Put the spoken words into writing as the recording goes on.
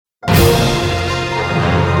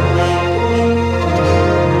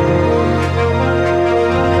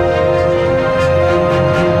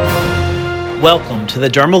Welcome to the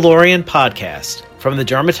Dermalorian podcast from the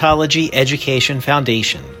Dermatology Education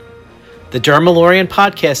Foundation. The Dermalorian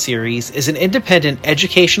podcast series is an independent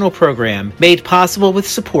educational program made possible with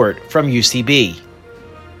support from UCB.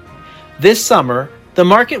 This summer, the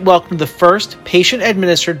market welcomed the first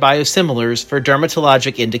patient-administered biosimilars for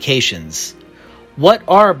dermatologic indications. What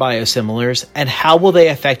are biosimilars and how will they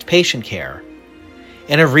affect patient care?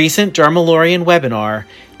 In a recent Dermalorian webinar,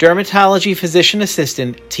 dermatology physician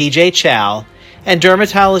assistant TJ Chow and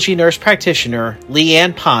dermatology nurse practitioner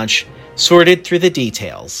Leanne Ponch sorted through the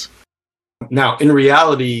details. Now, in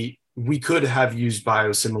reality, we could have used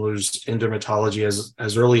biosimilars in dermatology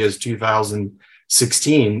as early as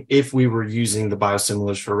 2016 if we were using the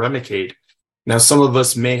biosimilars for Remicade. Now, some of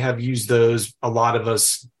us may have used those. A lot of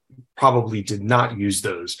us probably did not use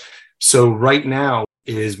those. So right now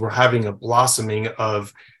we're having a blossoming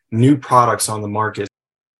of new products on the market.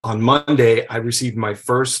 On Monday, I received my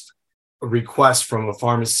first request from a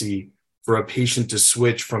pharmacy for a patient to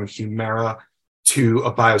switch from Humira to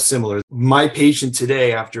a biosimilar. My patient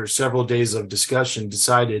today, after several days of discussion,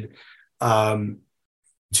 decided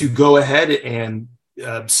to go ahead and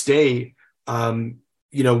stay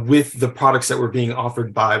with the products that were being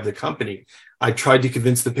offered by the company. I tried to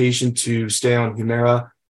convince the patient to stay on Humira,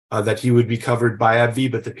 that he would be covered by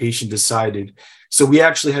AbbVie, but the patient decided. So we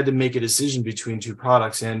actually had to make a decision between two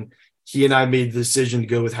products, and he and I made the decision to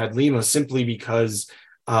go with Hadlima simply because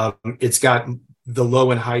it's got the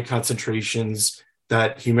low and high concentrations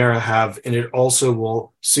that Humira have, and it also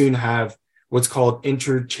will soon have what's called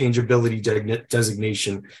interchangeability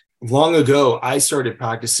designation. Long ago, I started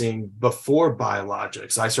practicing before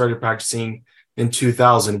biologics. I started practicing in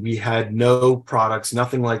 2000. We had no products,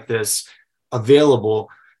 nothing like this available.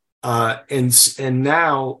 And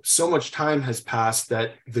now so much time has passed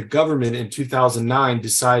that the government in 2009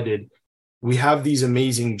 decided we have these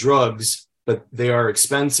amazing drugs, but they are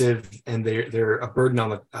expensive and they're a burden on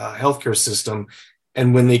the healthcare system.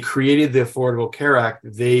 And when they created the Affordable Care Act,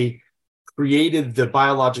 they created the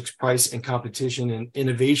Biologics Price and Competition and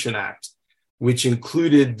Innovation Act, which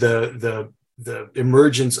included the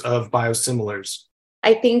emergence of biosimilars.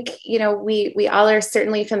 I think, we all are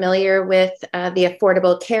certainly familiar with the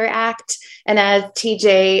Affordable Care Act. And as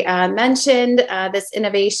TJ mentioned, this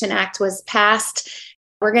Innovation Act was passed.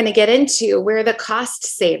 We're going to get into where the cost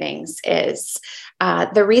savings is.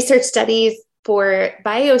 The research studies for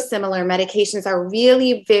biosimilar medications are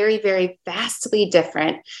really very, very vastly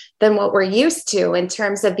different than what we're used to in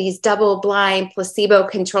terms of these double-blind,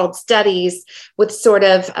 placebo-controlled studies with sort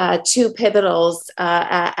of two pivotals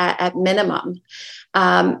at minimum.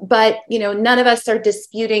 But none of us are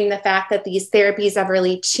disputing the fact that these therapies have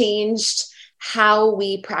really changed how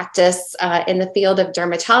we practice in the field of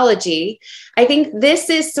dermatology. I think this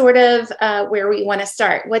is sort of where we want to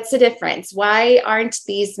start. What's the difference? Why aren't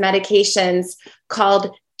these medications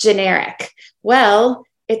called generic? Well,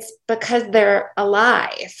 it's because they're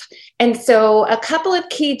alive. And so a couple of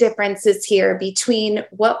key differences here between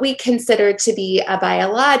what we consider to be a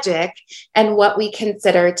biologic and what we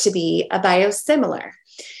consider to be a biosimilar.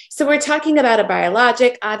 So we're talking about a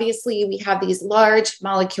biologic. Obviously, we have these large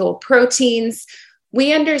molecule proteins.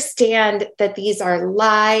 We understand that these are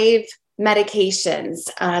live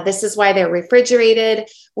medications. This is why they're refrigerated.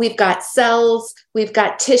 We've got cells, we've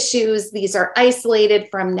got tissues. These are isolated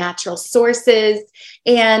from natural sources,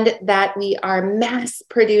 and that we are mass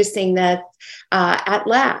producing this at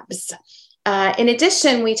labs. In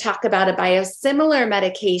addition, we talk about a biosimilar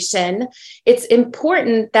medication. It's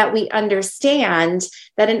important that we understand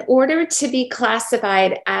that in order to be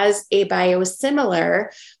classified as a biosimilar,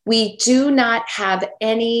 we do not have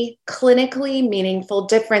any clinically meaningful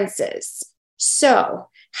differences. So,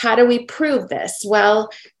 how do we prove this? Well,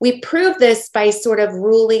 we prove this by sort of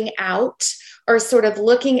ruling out or sort of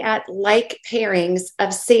looking at like pairings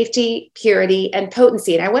of safety, purity, and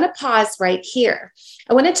potency. And I want to pause right here.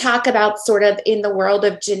 I want to talk about sort of in the world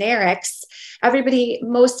of generics.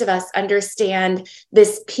 Most of us understand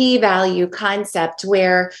this p-value concept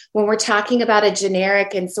where when we're talking about a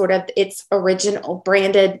generic and sort of its original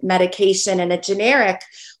branded medication and a generic,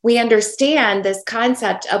 we understand this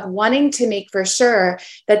concept of wanting to make for sure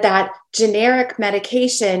that that generic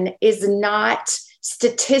medication is not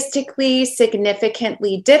statistically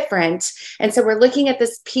significantly different. And so we're looking at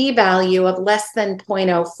this p-value of less than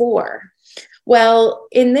 0.04. Well,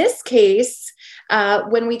 in this case,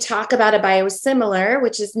 when we talk about a biosimilar,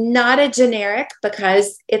 which is not a generic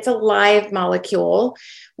because it's a live molecule,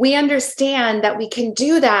 we understand that we can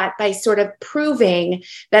do that by sort of proving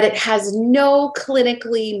that it has no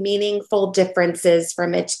clinically meaningful differences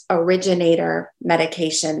from its originator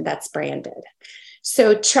medication that's branded.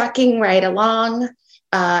 So trucking right along,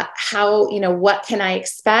 what can I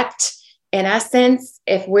expect? In essence,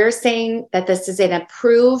 if we're saying that this is an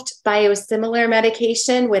approved biosimilar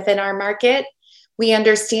medication within our market, we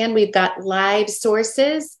understand we've got live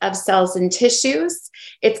sources of cells and tissues.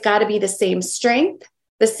 It's got to be the same strength,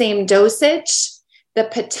 the same dosage, the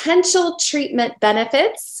potential treatment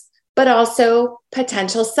benefits, but also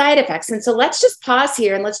potential side effects. And so let's just pause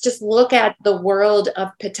here and let's just look at the world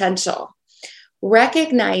of potential.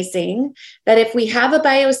 Recognizing that if we have a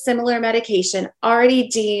biosimilar medication already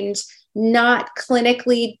deemed not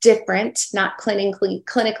clinically different, not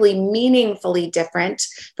clinically meaningfully different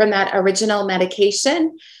from that original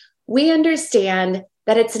medication, we understand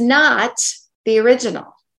that it's not the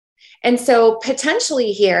original. And so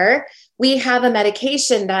potentially here, we have a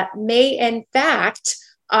medication that may in fact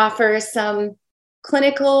offer some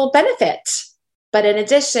clinical benefit. But in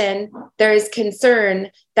addition, there is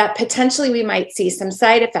concern that potentially we might see some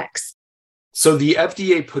side effects. So the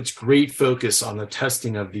FDA puts great focus on the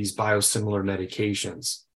testing of these biosimilar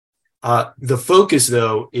medications. The focus,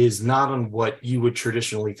 though, is not on what you would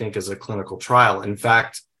traditionally think as a clinical trial. In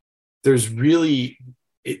fact,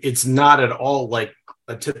 it's not at all like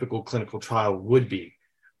a typical clinical trial would be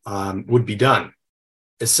done.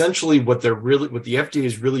 Essentially, what the FDA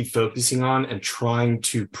is really focusing on and trying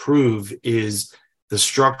to prove is the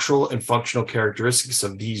structural and functional characteristics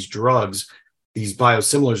of these drugs. These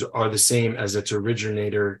biosimilars are the same as its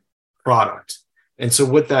originator product. And so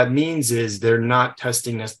what that means is they're not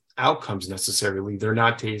testing outcomes necessarily. They're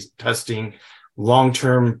not testing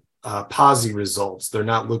long-term POSI results. They're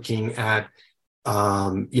not looking at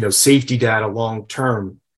safety data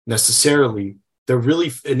long-term necessarily. They're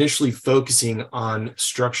really initially focusing on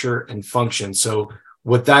structure and function. So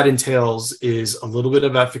what that entails is a little bit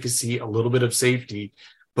of efficacy, a little bit of safety,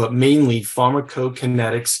 but mainly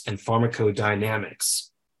pharmacokinetics and pharmacodynamics.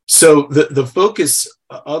 So the focus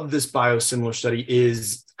of this biosimilar study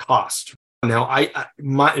is cost. Now,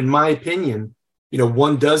 in my opinion,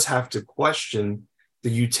 one does have to question the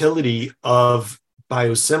utility of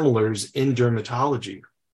biosimilars in dermatology.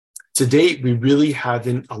 To date, we really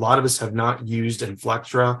haven't, a lot of us have not used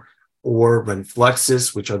Inflectra or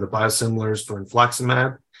Renflexis, which are the biosimilars for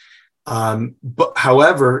infliximab. But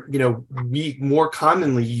however, we more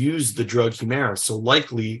commonly use the drug Humira. So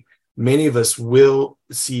likely many of us will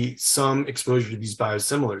see some exposure to these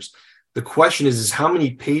biosimilars. The question is how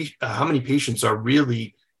many patients are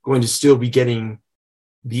really going to still be getting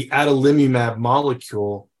the adalimumab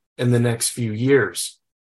molecule in the next few years?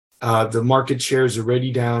 The market share is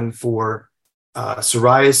already down for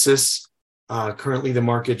psoriasis. Currently, the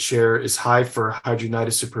market share is high for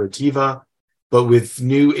hidradenitis suppurativa, but with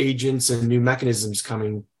new agents and new mechanisms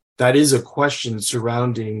coming, that is a question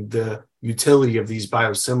surrounding the utility of these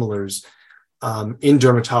biosimilars in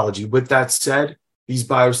dermatology. With that said, these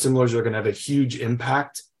biosimilars are going to have a huge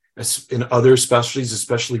impact in other specialties,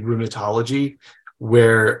 especially rheumatology,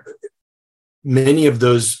 where many of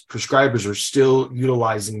those prescribers are still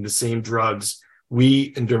utilizing the same drugs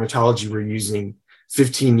we in dermatology were using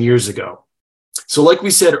 15 years ago. So like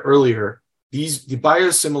we said earlier, the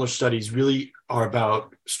biosimilar studies really are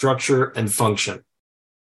about structure and function.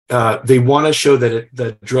 They want to show that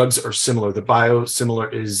the drugs are similar. The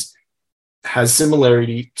biosimilar has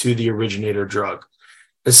similarity to the originator drug.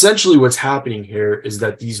 Essentially, what's happening here is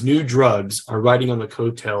that these new drugs are riding on the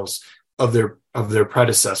coattails of their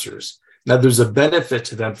predecessors. Now, there's a benefit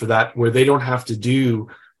to them for that, where they don't have to do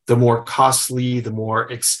the more costly, the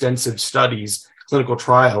more extensive studies, clinical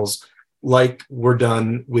trials, like were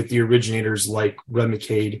done with the originators like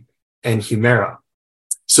Remicade and Humira.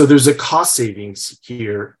 So there's a cost savings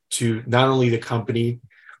here to not only the company,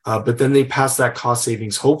 but then they pass that cost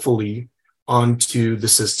savings, hopefully, onto the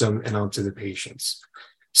system and onto the patients.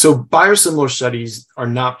 So biosimilar studies are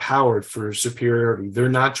not powered for superiority. They're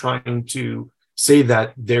not trying to say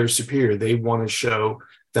that they're superior. They want to show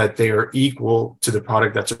that they are equal to the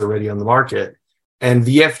product that's already on the market. And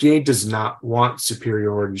the FDA does not want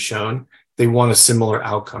superiority shown. They want a similar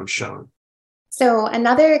outcome shown. So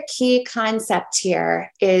another key concept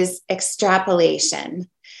here is extrapolation.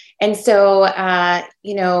 And so,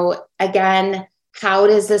 again, how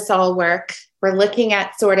does this all work? We're looking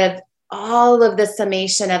at sort of all of the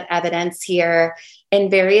summation of evidence here in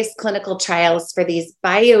various clinical trials for these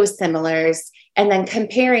biosimilars, and then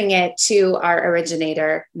comparing it to our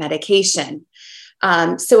originator medication.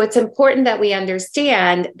 So it's important that we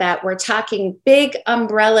understand that we're talking big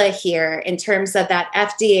umbrella here in terms of that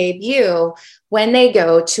FDA view when they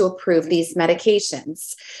go to approve these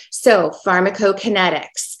medications. So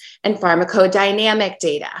pharmacokinetics and pharmacodynamic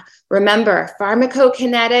data. Remember,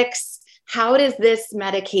 pharmacokinetics how does this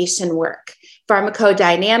medication work?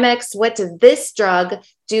 Pharmacodynamics, what does this drug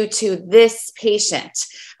do to this patient?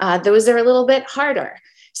 Those are a little bit harder.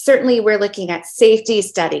 Certainly, we're looking at safety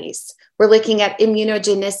studies. We're looking at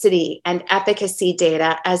immunogenicity and efficacy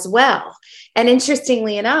data as well. And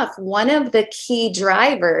interestingly enough, one of the key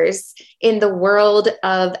drivers in the world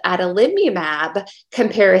of adalimumab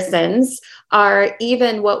comparisons are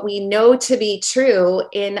even what we know to be true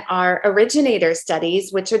in our originator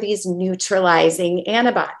studies, which are these neutralizing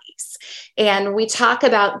antibodies. And we talk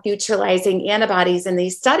about neutralizing antibodies in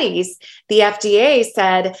these studies. The FDA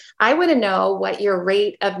said, I want to know what your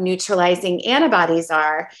rate of neutralizing antibodies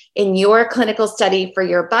are in your clinical study for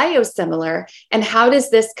your biosimilar, and how does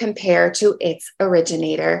this compare to its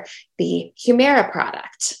originator, the Humira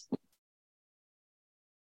product?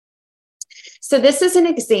 So this is an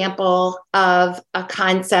example of a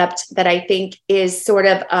concept that I think is sort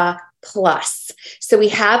of a plus. So we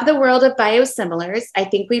have the world of biosimilars. I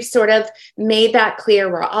think we've sort of made that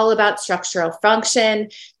clear. We're all about structural function.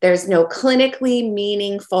 There's no clinically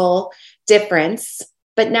meaningful difference.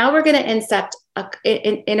 But now we're going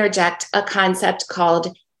to interject a concept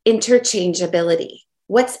called interchangeability.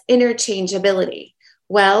 What's interchangeability?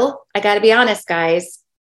 Well, I got to be honest, guys,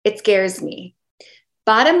 it scares me.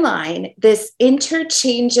 Bottom line, this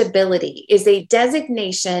interchangeability is a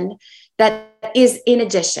designation that is in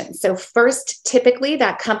addition. So first, typically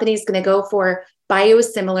that company is going to go for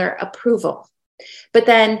biosimilar approval, but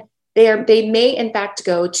then they may in fact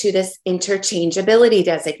go to this interchangeability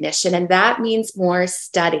designation, and that means more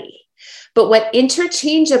study. But what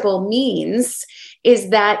interchangeable means is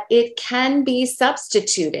that it can be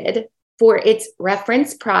substituted for its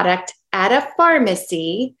reference product at a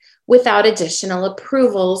pharmacy without additional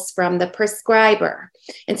approvals from the prescriber.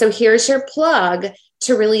 And so here's your plug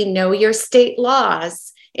to really know your state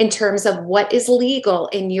laws in terms of what is legal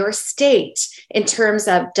in your state, in terms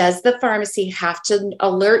of does the pharmacy have to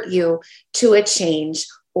alert you to a change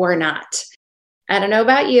or not. I don't know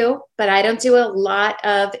about you, but I don't do a lot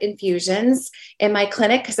of infusions in my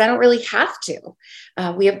clinic because I don't really have to.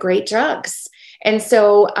 We have great drugs. And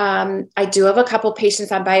so I do have a couple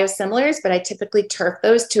patients on biosimilars, but I typically turf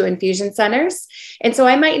those to infusion centers. And so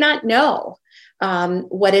I might not know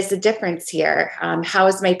what is the difference here? How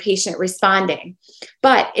is my patient responding?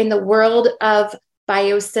 But in the world of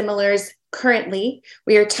biosimilars currently,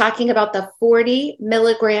 we are talking about the 40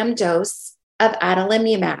 milligram dose of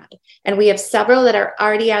adalimumab. And we have several that are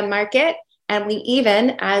already on market. And we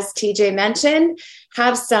even, as TJ mentioned,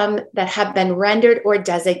 have some that have been rendered or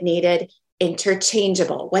designated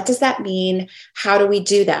interchangeable. What does that mean? How do we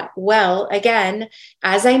do that? Well, again,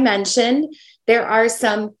 as I mentioned, there are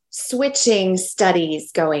some switching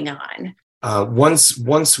studies going on.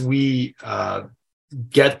 Once we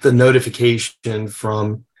get the notification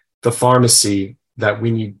from the pharmacy that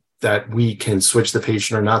we can switch the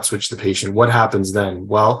patient or not switch the patient, what happens then?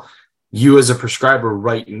 Well, you as a prescriber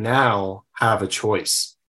right now have a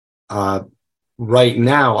choice. Right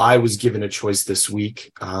now, I was given a choice this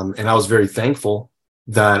week, and I was very thankful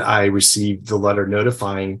that I received the letter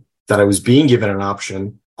notifying that I was being given an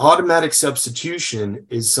option. Automatic substitution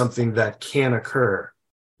is something that can occur.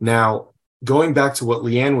 Now, going back to what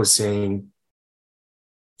Leanne was saying,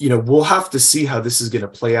 we'll have to see how this is going to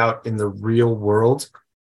play out in the real world.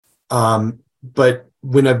 But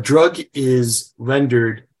when a drug is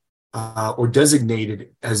rendered or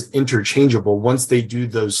designated as interchangeable, once they do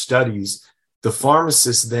those studies, the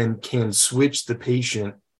pharmacist then can switch the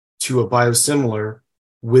patient to a biosimilar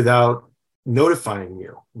without notifying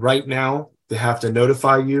you. Right now, they have to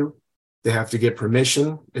notify you. They have to get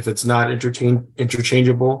permission if it's not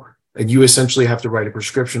interchangeable, and you essentially have to write a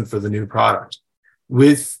prescription for the new product.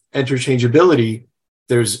 With interchangeability,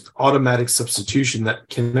 there's automatic substitution that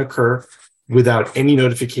can occur without any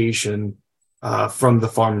notification from the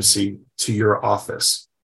pharmacy to your office.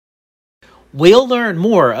 We'll learn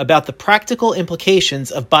more about the practical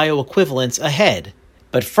implications of bioequivalence ahead.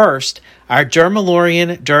 But first, our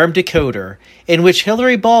Dermalorian Derm Decoder, in which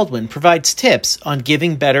Hillary Baldwin provides tips on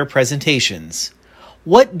giving better presentations.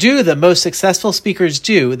 What do the most successful speakers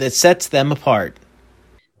do that sets them apart?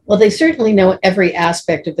 Well, they certainly know every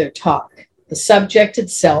aspect of their talk, the subject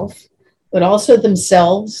itself, but also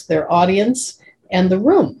themselves, their audience, and the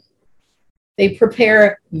room. They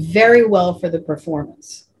prepare very well for the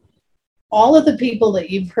performance. All of the people that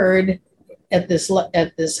you've heard at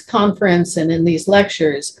this conference and in these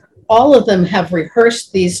lectures, all of them have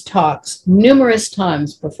rehearsed these talks numerous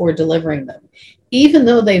times before delivering them. Even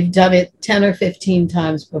though they've done it 10 or 15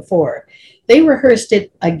 times before, they rehearsed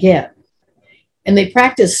it again. And they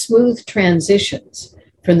practice smooth transitions,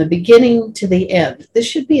 from the beginning to the end. This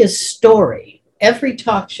should be a story. Every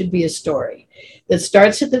talk should be a story that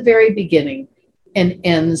starts at the very beginning and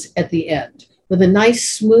ends at the end with a nice,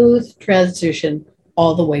 smooth transition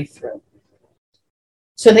all the way through.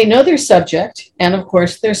 So they know their subject and, of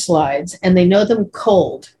course, their slides, and they know them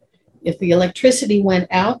cold. If the electricity went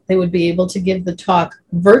out, they would be able to give the talk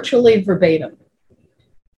virtually verbatim.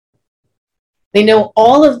 They know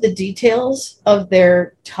all of the details of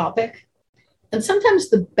their topic. And sometimes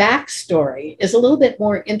the backstory is a little bit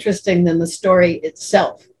more interesting than the story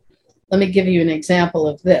itself. Let me give you an example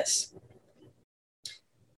of this.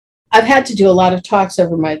 I've had to do a lot of talks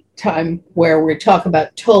over my time where we talk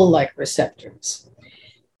about toll-like receptors.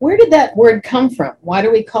 Where did that word come from? Why do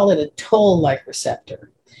we call it a toll-like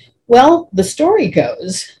receptor? Well, the story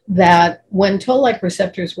goes that when toll-like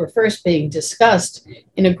receptors were first being discussed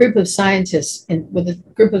in a group of scientists, with a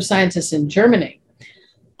group of scientists in Germany,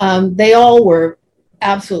 they all were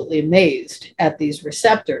absolutely amazed at these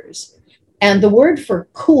receptors. And the word for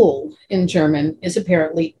cool in German is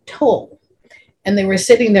apparently toll. And they were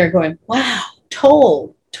sitting there going, wow,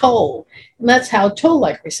 toll, toll. And that's how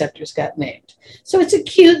toll-like receptors got named. So it's a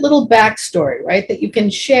cute little backstory, right, that you can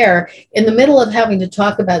share in the middle of having to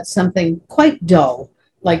talk about something quite dull,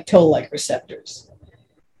 like toll-like receptors.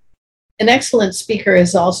 An excellent speaker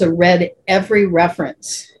has also read every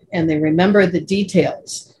reference, and they remember the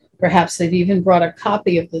details. Perhaps they've even brought a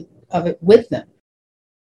copy of it with them.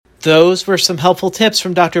 Those were some helpful tips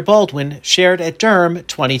from Dr. Baldwin shared at Derm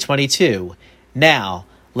 2022. Now,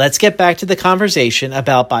 let's get back to the conversation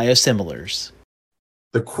about biosimilars.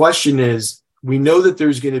 The question is, we know that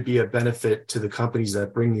there's going to be a benefit to the companies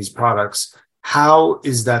that bring these products. How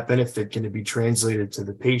is that benefit going to be translated to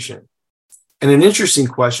the patient? And an interesting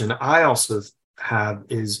question I also have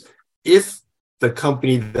is, if the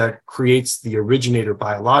company that creates the originator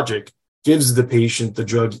biologic gives the patient the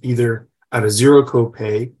drug either at a $0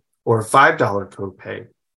 copay or a $5 copay,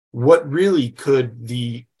 what really could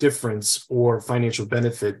the difference or financial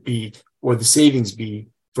benefit be, or the savings be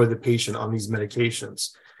for the patient on these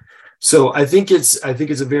medications? So I think it's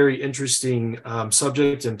a very interesting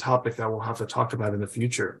subject and topic that we'll have to talk about in the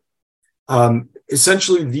future.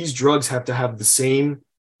 Essentially, these drugs have to have the same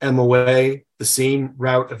MOA, the same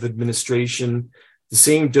route of administration, the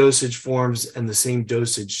same dosage forms, and the same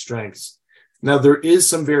dosage strengths. Now, there is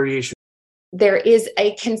some variation. There is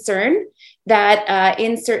a concern that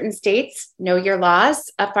in certain states, know your laws,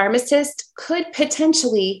 a pharmacist could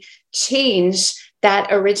potentially change that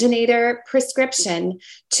originator prescription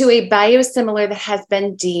to a biosimilar that has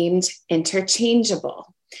been deemed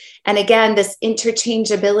interchangeable. And again, this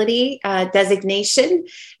interchangeability designation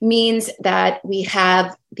means that we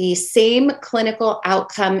have the same clinical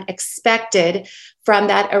outcome expected from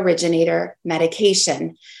that originator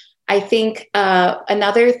medication. I think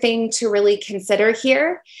another thing to really consider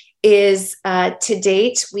here is to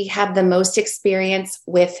date, we have the most experience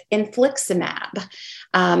with infliximab,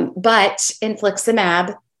 but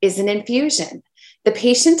infliximab is an infusion. The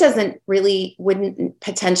patient wouldn't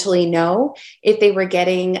potentially know if they were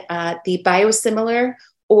getting the biosimilar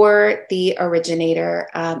or the originator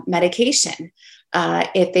medication,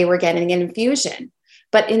 if they were getting an infusion.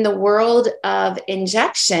 But in the world of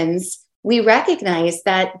injections, we recognize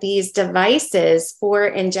that these devices for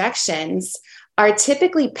injections are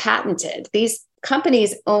typically patented. These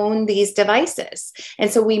companies own these devices.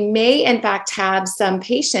 And so we may, in fact, have some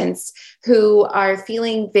patients who are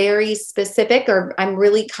feeling very specific, or I'm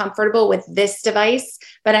really comfortable with this device,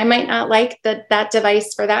 but I might not like that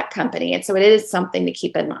device for that company. And so it is something to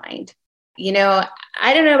keep in mind. You know,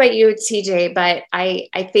 I don't know about you, TJ, but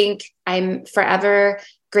I think I'm forever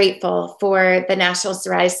grateful for the National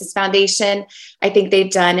Psoriasis Foundation. I think they've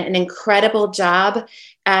done an incredible job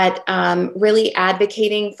at really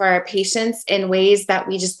advocating for our patients in ways that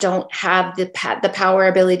we just don't have the power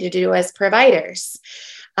ability to do as providers.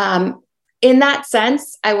 In that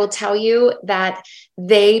sense, I will tell you that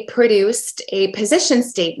they produced a position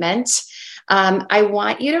statement. I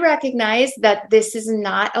want you to recognize that this is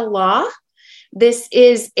not a law. This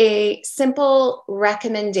is a simple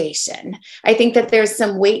recommendation. I think that there's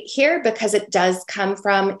some weight here because it does come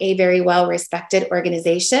from a very well-respected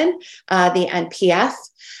organization, the NPF.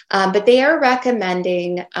 But they are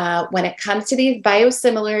recommending when it comes to these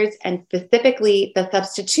biosimilars, and specifically the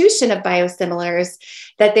substitution of biosimilars,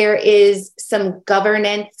 that there is some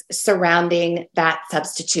governance surrounding that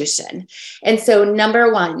substitution. And so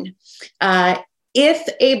number one, if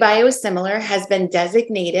a biosimilar has been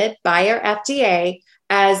designated by our FDA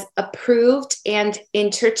as approved and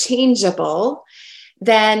interchangeable,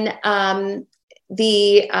 then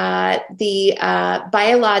the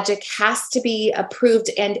biologic has to be approved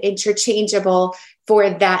and interchangeable for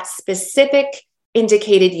that specific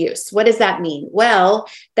indicated use. What does that mean? Well,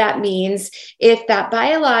 that means if that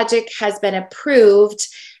biologic has been approved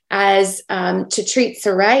as to treat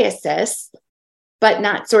psoriasis, but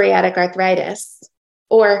not psoriatic arthritis,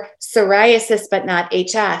 or psoriasis, but not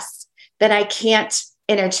HS, then I can't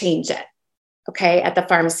interchange it, okay, at the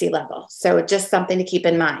pharmacy level. So just something to keep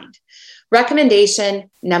in mind.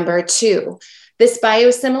 Recommendation number 2, this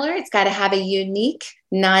biosimilar, it's got to have a unique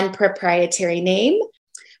non-proprietary name.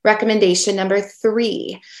 Recommendation number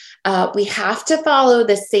 3, we have to follow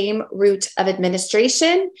the same route of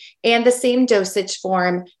administration and the same dosage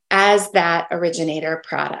form as that originator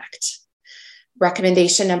product.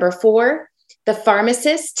 Recommendation number 4, the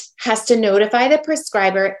pharmacist has to notify the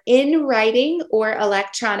prescriber in writing or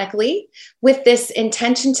electronically with this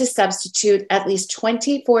intention to substitute at least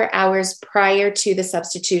 24 hours prior to the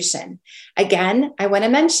substitution. Again, I want to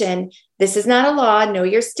mention, this is not a law. Know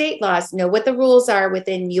your state laws. Know what the rules are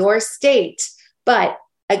within your state. But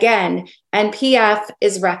again, NPF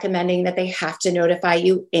is recommending that they have to notify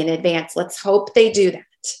you in advance. Let's hope they do that.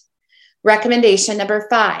 Recommendation number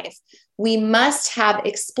 5, we must have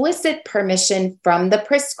explicit permission from the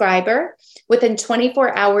prescriber within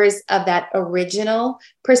 24 hours of that original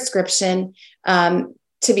prescription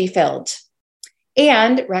to be filled.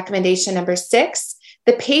 And recommendation number 6,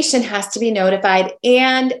 the patient has to be notified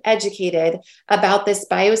and educated about this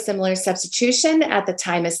biosimilar substitution at the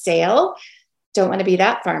time of sale. Don't want to be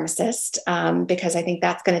that pharmacist because I think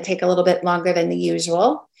that's going to take a little bit longer than the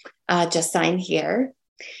usual. Just sign here.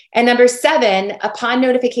 And number 7, upon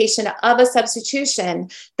notification of a substitution,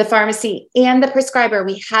 the pharmacy and the prescriber,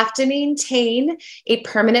 we have to maintain a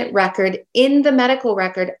permanent record in the medical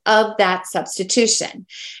record of that substitution.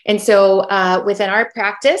 And so within our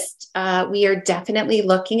practice, we are definitely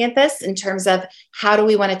looking at this in terms of how do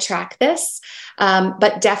we want to track this,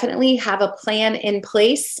 but definitely have a plan in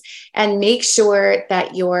place and make sure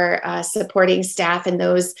that your supporting staff and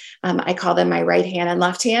those, I call them my right hand and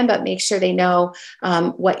left hand, but make sure they know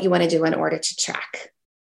what you want to do in order to track.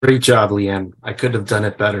 Great job, Leanne. I couldn't have done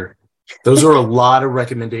it better. Those are a lot of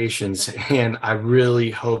recommendations, and I really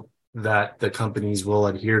hope that the companies will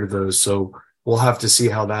adhere to those. So we'll have to see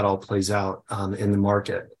how that all plays out in the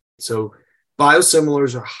market. So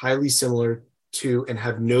biosimilars are highly similar to and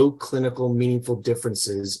have no clinical meaningful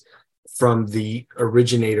differences from the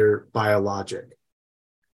originator biologic,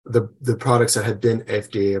 the products that had been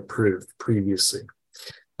FDA approved previously.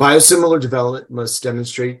 Biosimilar development must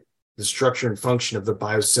demonstrate the structure and function of the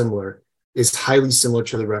biosimilar is highly similar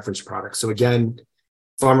to the reference product. So again,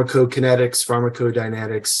 pharmacokinetics,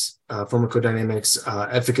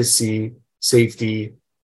 pharmacodynamics, efficacy, safety,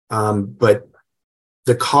 but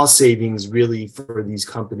the cost savings really for these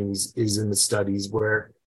companies is in the studies where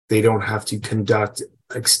they don't have to conduct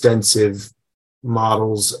extensive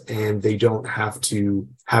models and they don't have to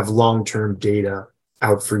have long-term data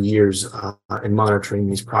out for years and monitoring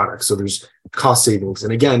these products. So there's cost savings.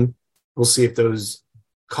 And again, we'll see if those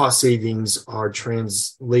cost savings are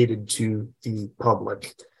translated to the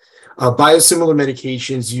public. Biosimilar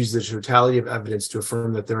medications use the totality of evidence to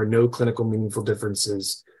affirm that there are no clinical meaningful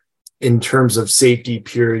differences in terms of safety,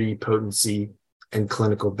 purity, potency, and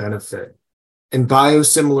clinical benefit. And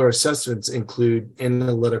biosimilar assessments include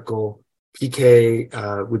analytical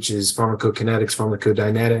PK, which is pharmacokinetics,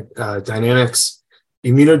 pharmacodynamics,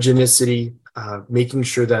 immunogenicity, making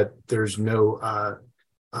sure that there's no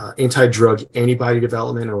anti-drug antibody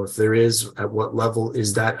development, or if there is, at what level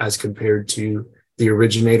is that as compared to the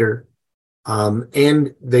originator.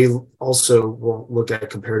 And they also will look at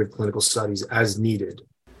comparative clinical studies as needed.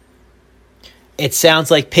 It sounds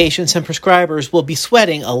like patients and prescribers will be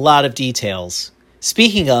sweating a lot of details.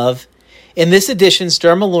 Speaking of, in this edition's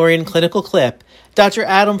Dermalorian Clinical Clip, Dr.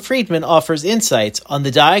 Adam Friedman offers insights on the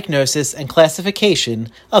diagnosis and classification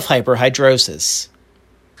of hyperhidrosis.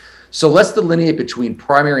 So let's delineate between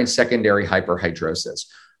primary and secondary hyperhidrosis.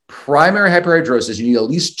 Primary hyperhidrosis, you need at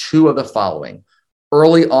least 2 of the following.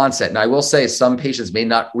 Early onset. And I will say some patients may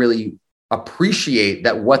not really appreciate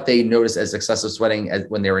that what they notice as excessive sweating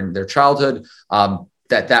when they were in their childhood,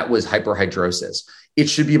 that was hyperhidrosis. It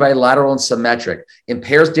should be bilateral and symmetric,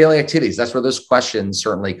 impairs daily activities. That's where those questions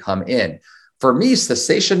certainly come in. For me,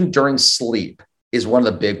 cessation during sleep is one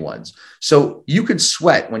of the big ones. So you could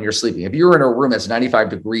sweat when you're sleeping. If you're in a room that's 95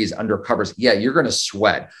 degrees under covers, yeah, you're going to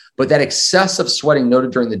sweat. But that excessive sweating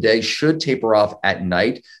noted during the day should taper off at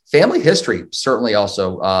night. Family history certainly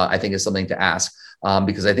also, I think, is something to ask.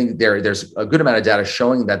 Because I think there's a good amount of data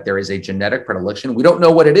showing that there is a genetic predilection. We don't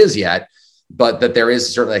know what it is yet, but that there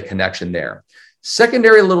is certainly a connection there.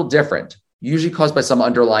 Secondary, a little different, usually caused by some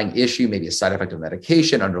underlying issue, maybe a side effect of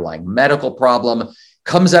medication, underlying medical problem,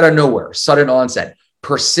 comes out of nowhere, sudden onset,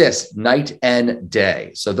 persists night and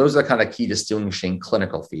day. So those are the kind of key distinguishing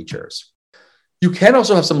clinical features. You can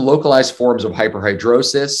also have some localized forms of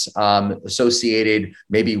hyperhidrosis associated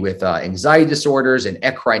maybe with anxiety disorders and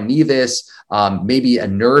eccrine nevus, maybe a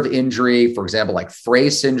nerve injury, for example, like Frey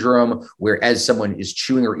syndrome, where as someone is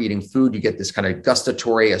chewing or eating food, you get this kind of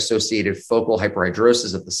gustatory associated focal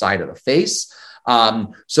hyperhidrosis at the side of the face.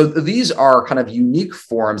 So these are kind of unique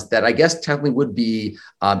forms that I guess technically would be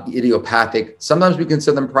idiopathic. Sometimes we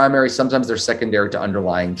consider them primary, sometimes they're secondary to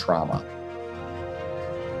underlying trauma.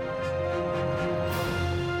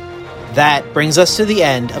 That brings us to the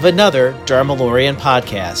end of another Dermalorian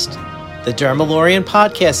podcast. The Dermalorian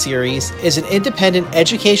podcast series is an independent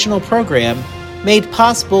educational program made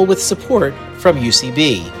possible with support from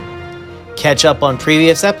UCB. Catch up on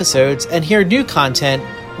previous episodes and hear new content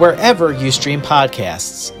wherever you stream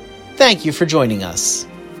podcasts. Thank you for joining us.